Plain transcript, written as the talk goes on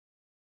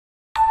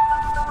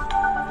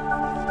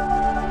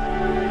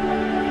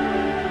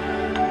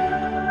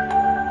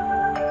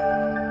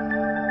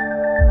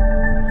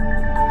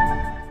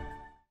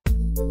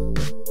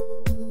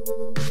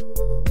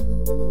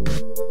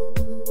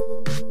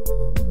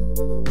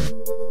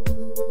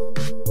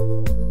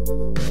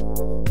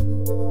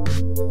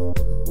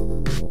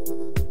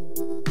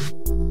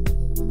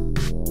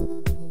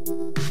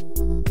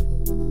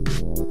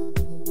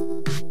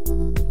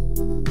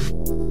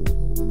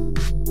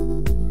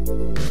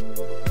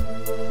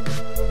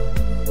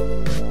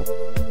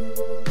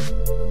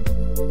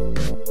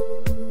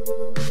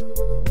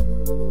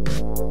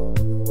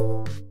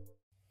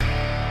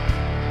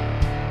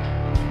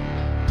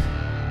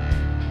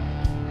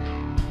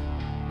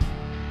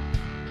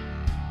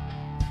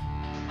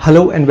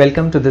Hello and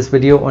welcome to this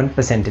video on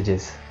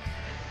percentages.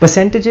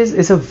 Percentages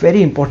is a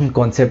very important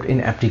concept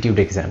in aptitude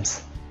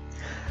exams.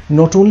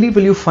 Not only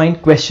will you find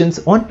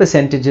questions on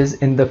percentages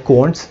in the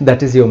quants,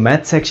 that is your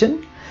math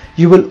section,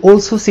 you will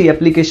also see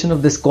application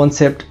of this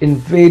concept in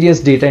various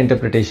data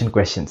interpretation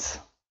questions.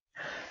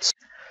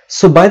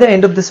 So by the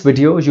end of this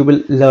video, you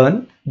will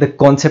learn the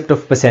concept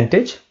of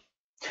percentage.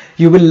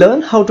 You will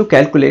learn how to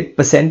calculate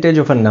percentage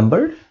of a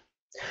number.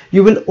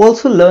 You will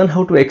also learn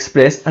how to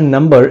express a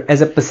number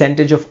as a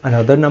percentage of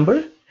another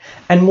number,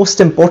 and most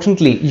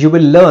importantly, you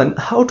will learn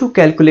how to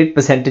calculate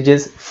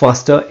percentages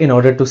faster in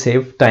order to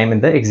save time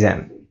in the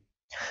exam.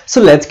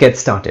 So let's get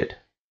started.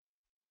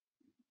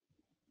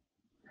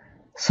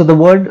 So the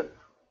word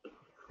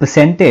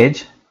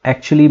percentage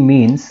actually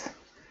means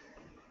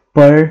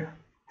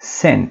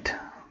percent.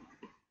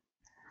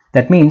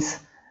 That means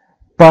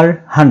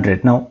per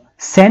 100. Now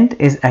cent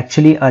is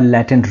actually a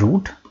Latin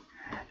root,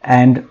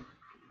 and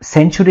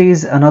century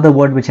is another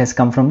word which has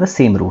come from the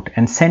same root,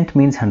 and cent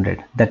means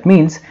 100. That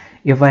means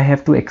if I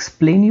have to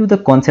explain you the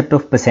concept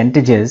of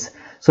percentages,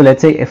 so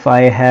let's say if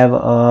I have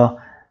a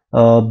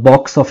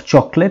box of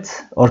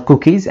chocolates or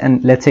cookies,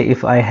 and let's say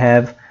if I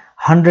have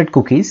 100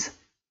 cookies,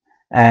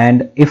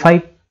 and if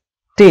I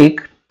take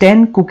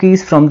 10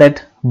 cookies from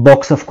that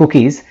box of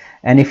cookies,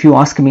 and if you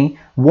ask me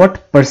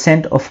what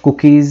percent of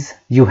cookies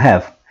you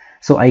have,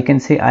 so I can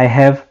say I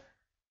have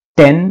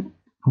 10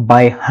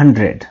 by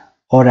 100.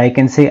 Or I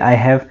can say I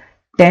have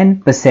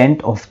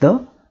 10% of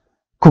the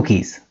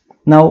cookies.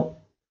 Now,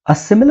 a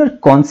similar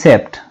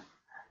concept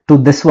to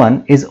this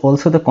one is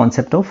also the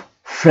concept of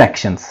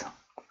fractions.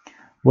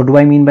 What do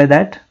I mean by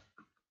that?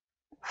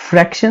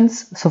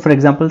 Fractions, so for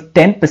example,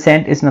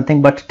 10% is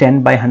nothing but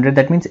 10 by 100.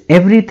 That means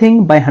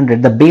everything by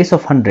 100, the base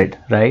of 100,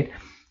 right?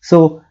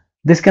 So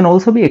this can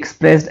also be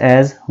expressed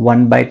as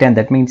 1 by 10.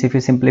 That means if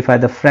you simplify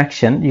the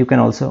fraction, you can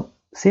also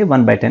say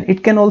 1 by 10.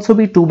 It can also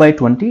be 2 by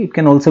 20, it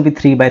can also be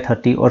 3 by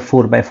 30 or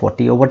 4 by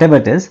 40 or whatever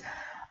it is.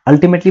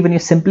 Ultimately, when you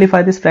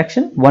simplify this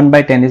fraction, 1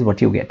 by 10 is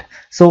what you get.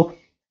 So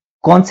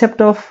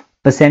concept of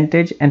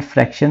percentage and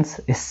fractions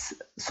is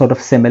sort of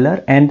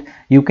similar, and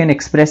you can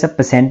express a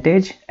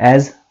percentage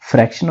as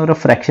fraction or a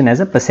fraction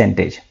as a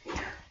percentage.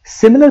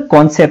 Similar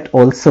concept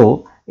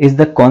also is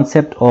the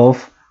concept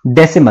of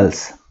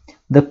decimals.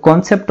 The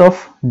concept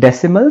of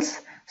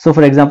decimals, so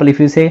for example, if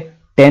you say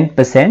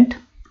 10%,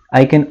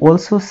 I can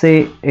also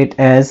say it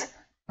as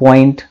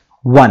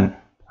 0.1,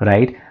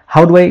 right?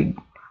 How do I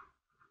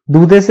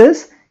do this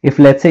is, if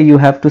let's say you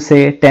have to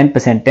say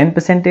 10%,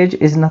 10%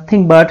 is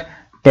nothing but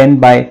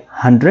 10 by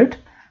 100.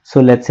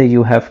 So let's say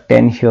you have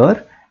 10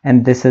 here,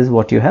 and this is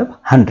what you have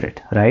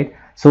 100, right?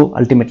 So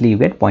ultimately you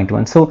get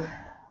 0.1. So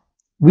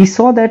we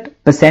saw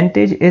that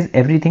percentage is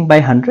everything by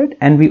 100,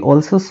 and we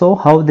also saw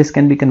how this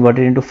can be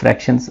converted into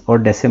fractions or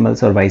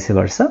decimals or vice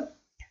versa.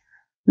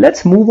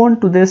 Let's move on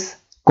to this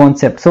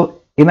concept. So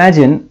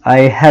imagine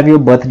I have your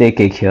birthday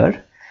cake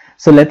here.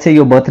 So let's say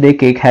your birthday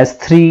cake has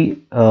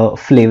three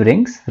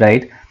flavorings,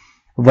 right?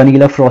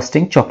 Vanilla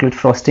frosting, chocolate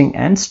frosting,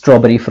 and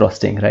strawberry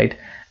frosting, right?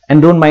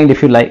 And don't mind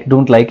if you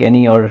don't like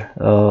any or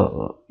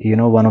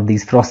one of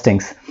these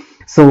frostings.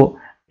 So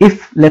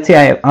if let's say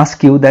I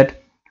ask you that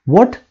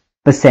what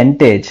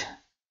percentage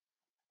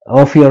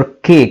of your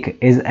cake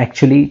is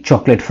actually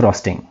chocolate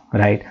frosting,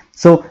 right?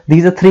 So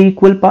these are three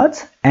equal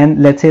parts,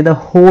 and let's say the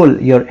whole,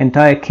 your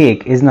entire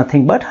cake is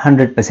nothing but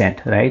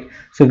 100%, right?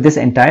 So if this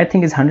entire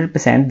thing is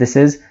 100%, this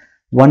is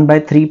 1 by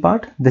 3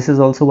 part, this is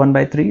also 1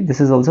 by 3,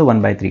 this is also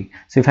 1 by 3.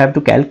 So if I have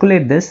to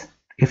calculate this,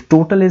 if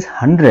total is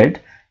 100,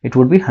 it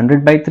would be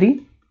 100 by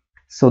 3.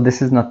 So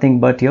this is nothing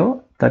but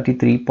your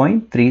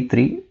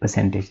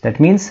 33.33%. That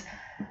means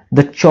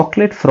the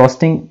chocolate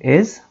frosting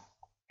is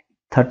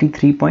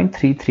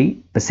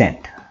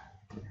 33.33%,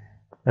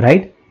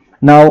 right?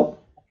 Now,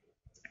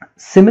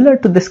 similar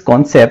to this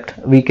concept,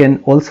 we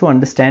can also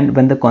understand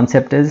when the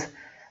concept is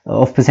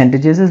of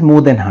percentages is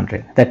more than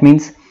 100. That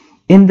means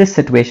in this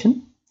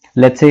situation,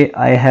 let's say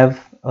I have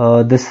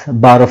this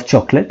bar of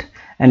chocolate,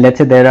 and let's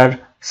say there are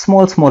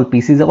small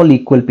pieces, all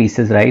equal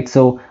pieces, right?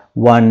 So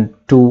 1,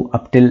 2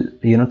 up till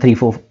 3,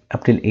 4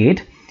 up till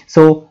 8.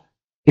 So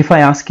if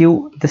I ask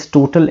you, this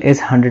total is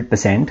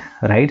 100%,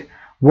 right?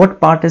 What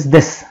part is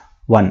this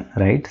one,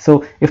 right?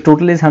 So if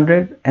total is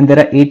 100 and there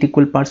are 8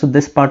 equal parts, so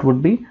this part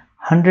would be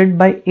 100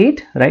 by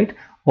 8, right?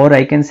 Or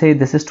I can say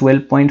this is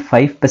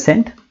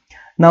 12.5%.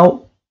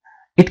 Now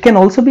it can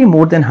also be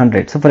more than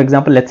 100. So for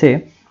example, let's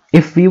say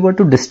if we were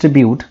to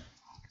distribute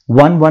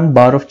one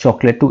bar of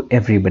chocolate to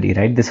everybody,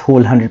 right? This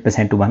whole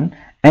 100% to one,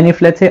 and if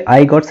let's say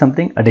I got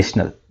something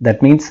additional,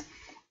 that means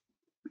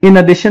in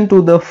addition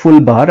to the full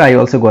bar, I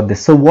also got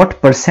this. So what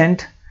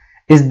percent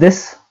is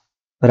this,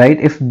 right?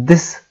 If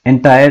this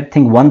entire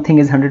thing, one thing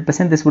is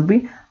 100%, this would be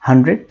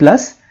 100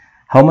 plus,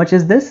 how much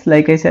is this?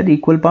 Like I said,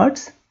 equal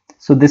parts.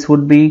 So this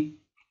would be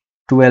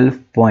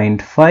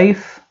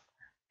 12.5,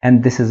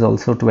 and this is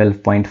also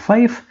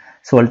 12.5.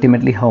 So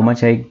ultimately how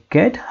much I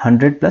get?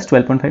 100 plus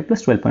 12.5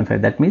 plus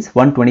 12.5, that means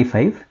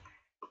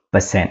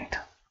 125%.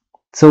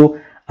 So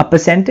a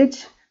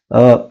percentage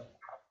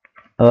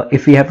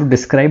if we have to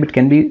describe, it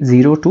can be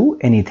 0 to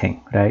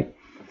anything, right?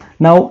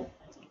 Now,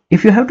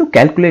 if you have to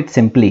calculate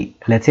simply,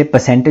 let's say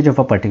percentage of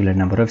a particular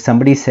number, if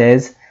somebody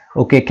says,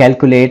 okay,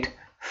 calculate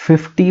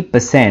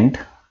 50%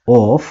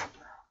 of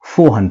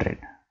 400,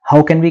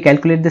 how can we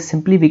calculate this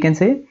simply? We can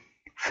say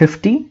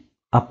 50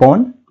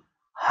 upon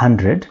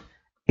 100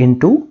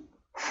 into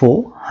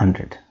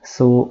 400.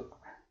 So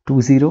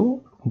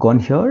 20 gone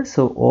here,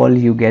 so all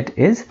you get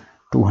is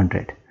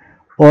 200.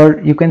 Or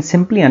you can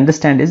simply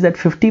understand is that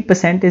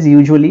 50% is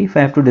usually, if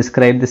I have to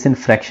describe this in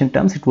fraction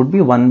terms, it would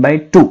be 1 by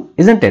 2,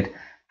 isn't it?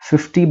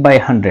 50 by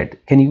 100.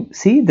 Can you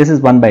see? This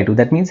is 1 by 2.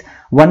 That means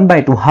 1 by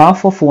 2,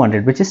 half of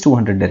 400, which is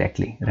 200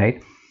 directly,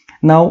 right?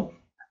 Now,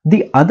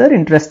 the other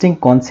interesting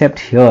concept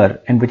here,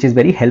 and which is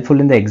very helpful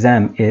in the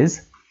exam,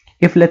 is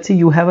if let's say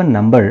you have a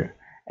number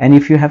and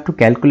if you have to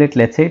calculate,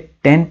 let's say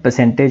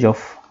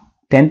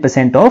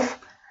 10% of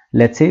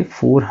let's say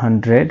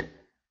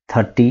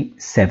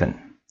 437.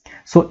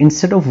 So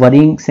instead of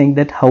worrying saying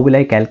that how will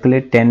I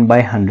calculate 10 by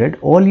 100,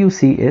 all you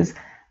see is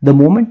the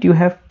moment you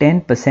have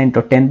 10%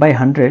 or 10 by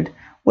 100,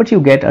 what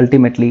you get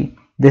ultimately,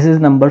 this is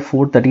number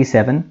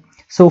 437.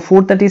 So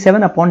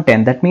 437 upon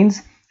 10, that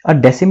means a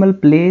decimal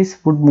place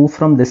would move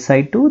from this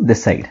side to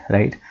this side,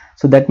 right?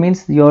 So that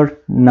means your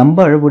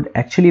number would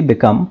actually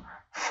become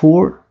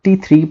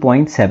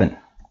 43.7,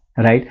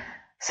 right?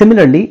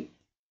 Similarly,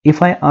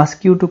 if I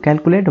ask you to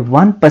calculate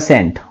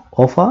 1%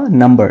 of a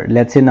number,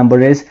 let's say number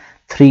is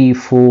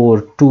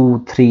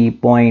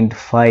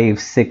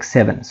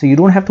 3423.567. So you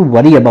don't have to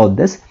worry about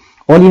this.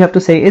 All you have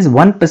to say is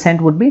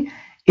 1% would be,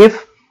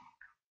 if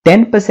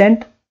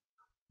 10%,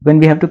 when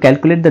we have to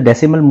calculate the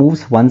decimal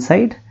moves one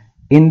side,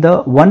 in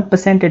the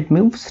 1% it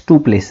moves two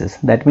places.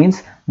 That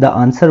means the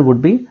answer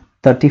would be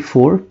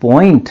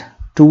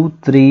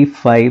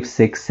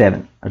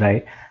 34.23567,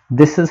 right?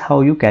 This is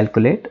how you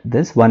calculate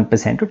this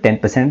 1% to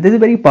 10%. This is a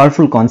very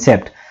powerful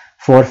concept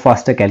for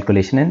faster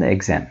calculation in the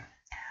exam.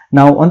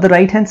 Now on the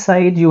right hand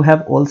side, you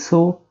have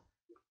also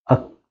a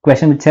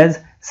question which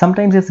says,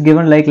 sometimes it's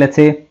given like, let's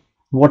say,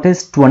 what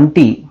is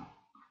 20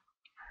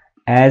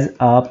 as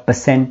a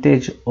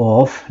percentage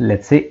of,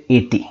 let's say,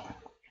 80.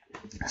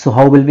 So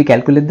how will we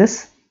calculate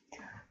this?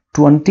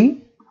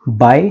 20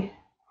 by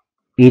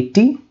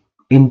 80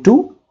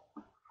 into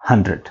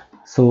 100.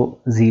 So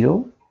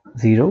 0,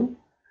 0,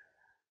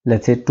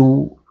 let's say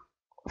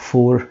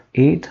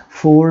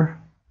 2484,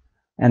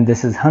 and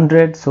this is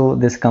 100. So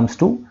this comes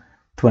to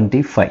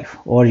 25,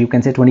 or you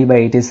can say 20 by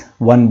 8 is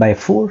 1 by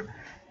 4,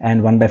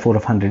 and 1 by 4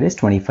 of 100 is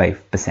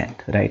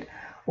 25%, right?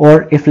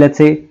 Or if let's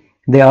say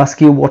they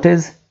ask you what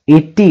is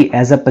 80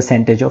 as a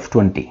percentage of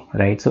 20,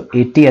 right? So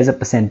 80 as a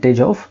percentage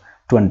of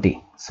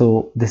 20.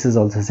 So this is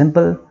also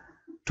simple,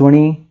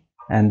 20,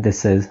 and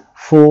this is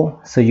 4.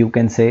 So you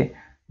can say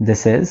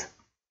this is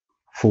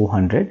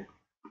 400%.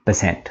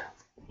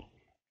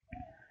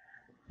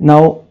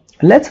 Now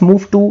let's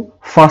move to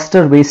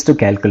faster ways to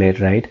calculate,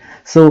 right?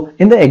 So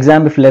in the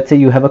exam, if let's say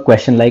you have a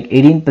question like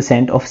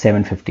 18% of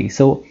 750.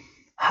 So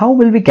how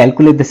will we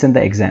calculate this in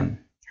the exam?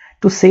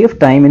 To save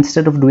time,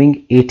 instead of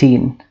doing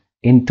 18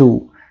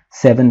 into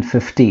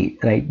 750,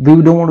 right?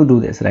 We don't want to do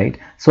this, right?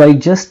 So I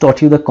just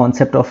taught you the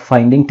concept of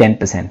finding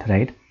 10%,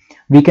 right?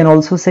 We can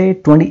also say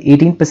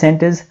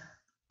 18% is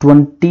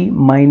 20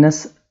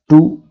 minus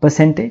 2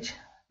 percentage.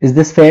 Is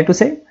this fair to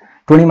say?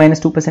 20 minus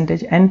 2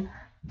 percentage, and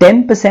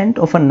 10%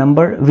 of a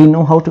number, we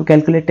know how to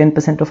calculate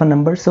 10% of a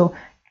number. So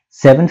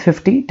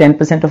 750,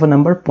 10% of a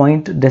number,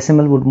 point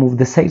decimal would move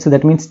this side. So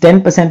that means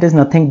 10% is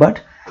nothing but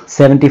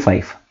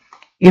 75.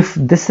 If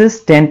this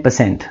is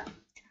 10%,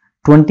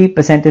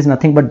 20% is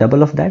nothing but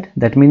double of that.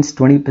 That means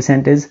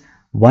 20% is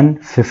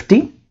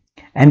 150,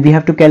 and we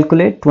have to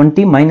calculate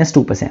 20 minus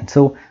 2%.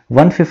 So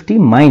 150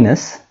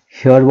 minus,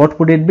 here what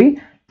would it be?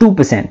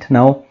 2%.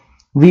 Now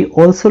we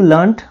also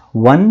learnt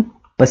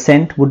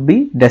 1% would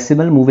be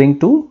decimal moving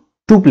to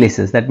two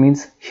places. That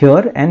means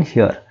here and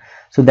here.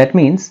 So that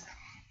means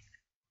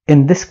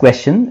in this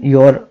question,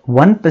 your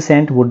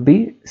 1% would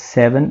be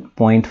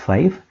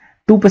 7.5.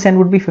 2%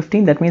 would be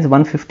 15. That means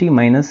 150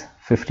 minus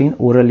 15.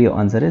 Orally your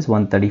answer is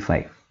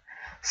 135.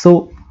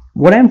 So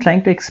what I'm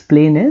trying to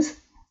explain is,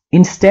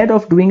 instead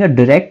of doing a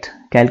direct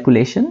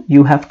calculation,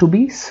 you have to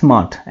be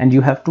smart and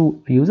you have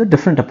to use a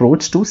different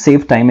approach to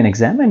save time in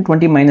exam, and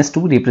 20 minus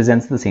 2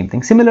 represents the same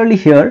thing. Similarly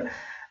here,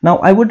 now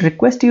I would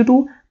request you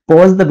to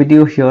pause the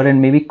video here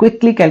and maybe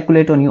quickly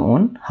calculate on your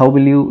own. How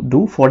will you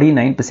do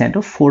 49%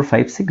 of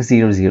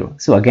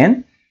 45600? So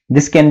again,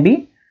 this can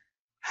be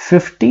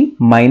 50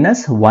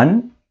 minus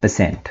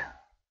 1%,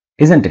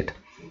 isn't it?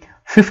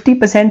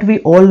 50% we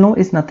all know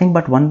is nothing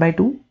but 1 by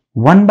 2.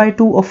 1 by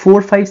 2 of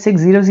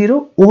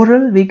 45600,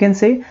 oral we can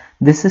say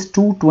this is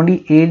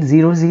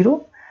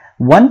 22800.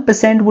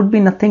 1% would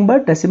be nothing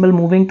but decimal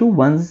moving to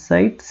one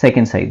side,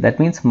 second side. That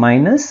means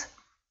minus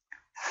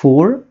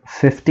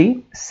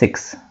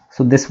 456.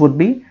 So this would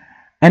be,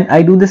 and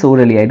I do this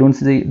orally, I don't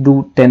say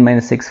do 10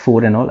 minus 6,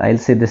 4 and all. I'll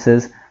say this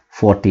is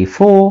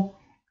 44,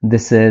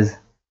 this is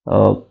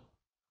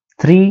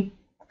 3,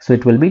 so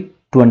it will be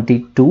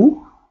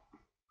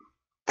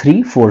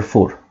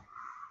 22,344.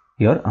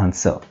 your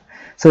answer.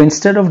 So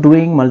instead of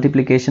doing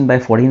multiplication by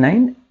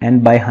 49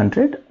 and by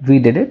 100, we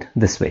did it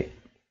this way.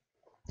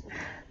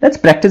 Let's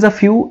practice a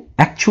few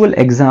actual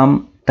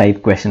exam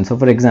type questions. So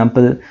for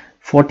example,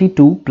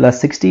 42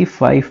 plus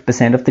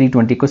 65% of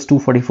 320 equals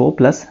 244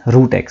 plus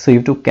root x. So you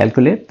have to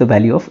calculate the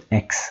value of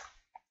x.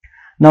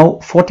 Now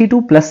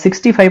 42 plus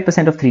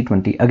 65% of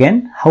 320.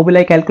 Again, how will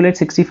I calculate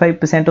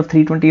 65% of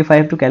 320 if I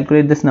have to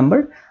calculate this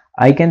number?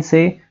 I can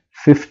say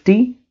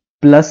 50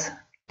 plus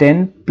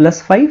 10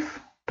 plus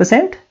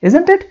 5%,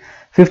 isn't it?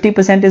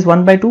 50% is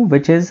 1 by 2,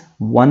 which is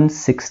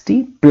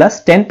 160,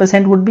 plus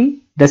 10% would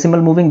be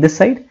decimal moving this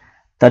side,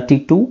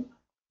 32.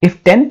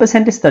 If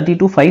 10% is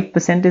 32,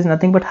 5% is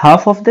nothing but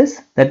half of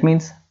this, that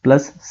means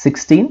plus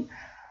 16.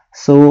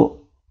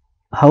 So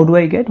how do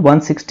I get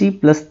 160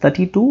 plus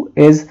 32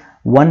 is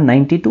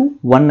 192,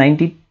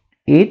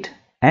 198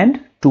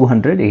 and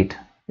 208,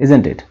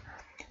 isn't it?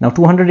 Now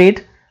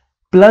 208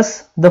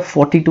 plus the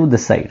 42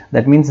 this side,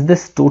 that means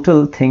this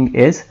total thing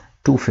is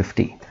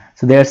 250.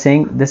 So they are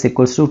saying this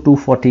equals to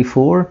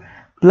 244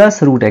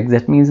 plus root x,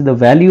 that means the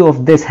value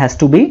of this has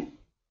to be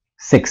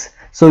 6.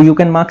 So you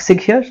can mark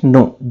 6 here?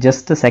 No,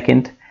 just a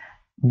second.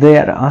 They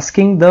are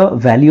asking the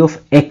value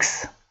of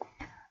x,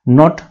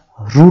 not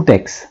root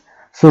x.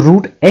 So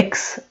root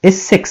x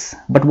is 6,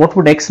 but what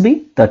would x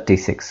be?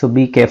 36. So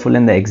be careful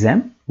in the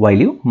exam while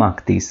you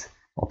mark these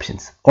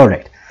options.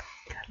 Alright,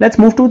 let's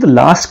move to the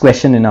last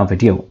question in our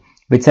video,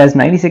 which says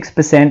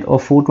 96%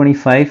 of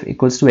 425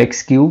 equals to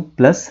x cube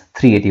plus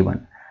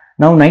 381.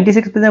 Now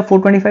 96% of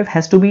 425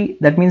 has to be,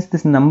 that means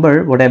this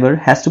number, whatever,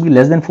 has to be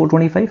less than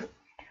 425.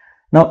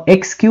 Now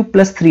x cube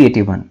plus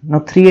 381. Now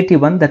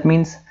 381, that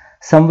means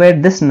somewhere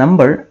this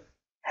number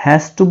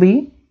has to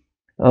be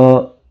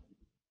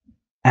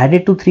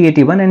added to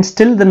 381 and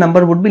still the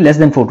number would be less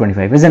than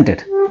 425, isn't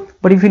it?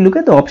 But if you look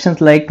at the options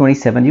like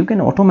 27, you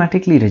can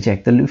automatically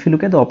reject. If you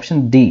look at the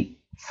option D,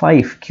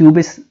 5 cube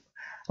is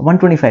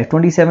 125,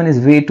 27 is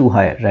way too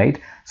high, right?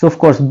 So of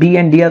course B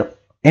and D are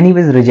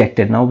anyways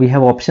rejected. Now we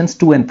have options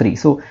 2 and 3.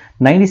 So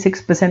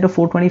 96% of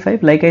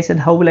 425, like I said,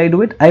 how will I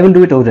do it? I will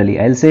do it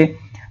orally. I'll say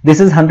this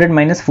is 100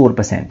 minus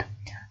 4%.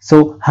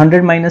 So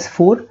 100 minus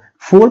 4,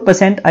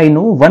 4% I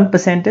know,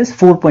 1% is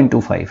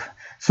 4.25.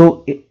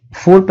 So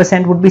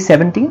 4% would be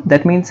 17.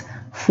 That means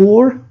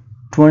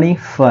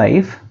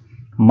 425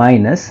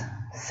 minus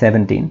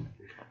 17.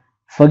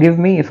 Forgive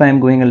me if I am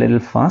going a little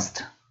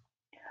fast.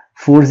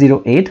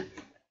 408.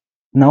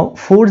 Now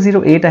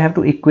 408 I have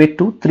to equate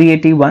to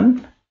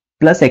 381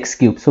 plus x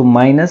cube. So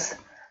minus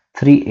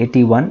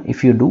 381.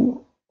 If you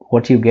do,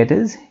 what you get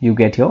is you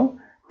get your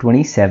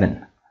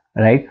 27,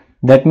 right?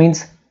 That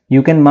means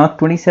you can mark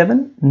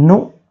 27.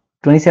 No,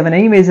 27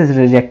 anyways is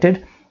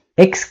rejected.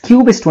 X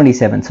cube is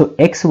 27. So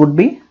x would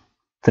be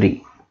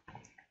 3.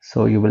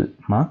 So you will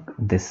mark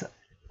this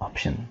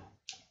option.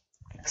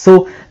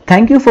 So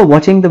thank you for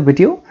watching the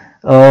video.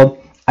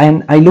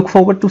 And I look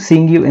forward to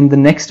seeing you in the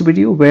next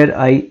video where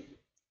I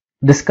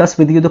discuss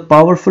with you the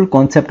powerful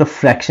concept of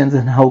fractions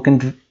and how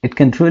it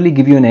can really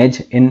give you an edge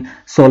in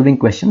solving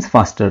questions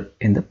faster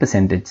in the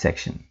percentage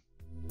section.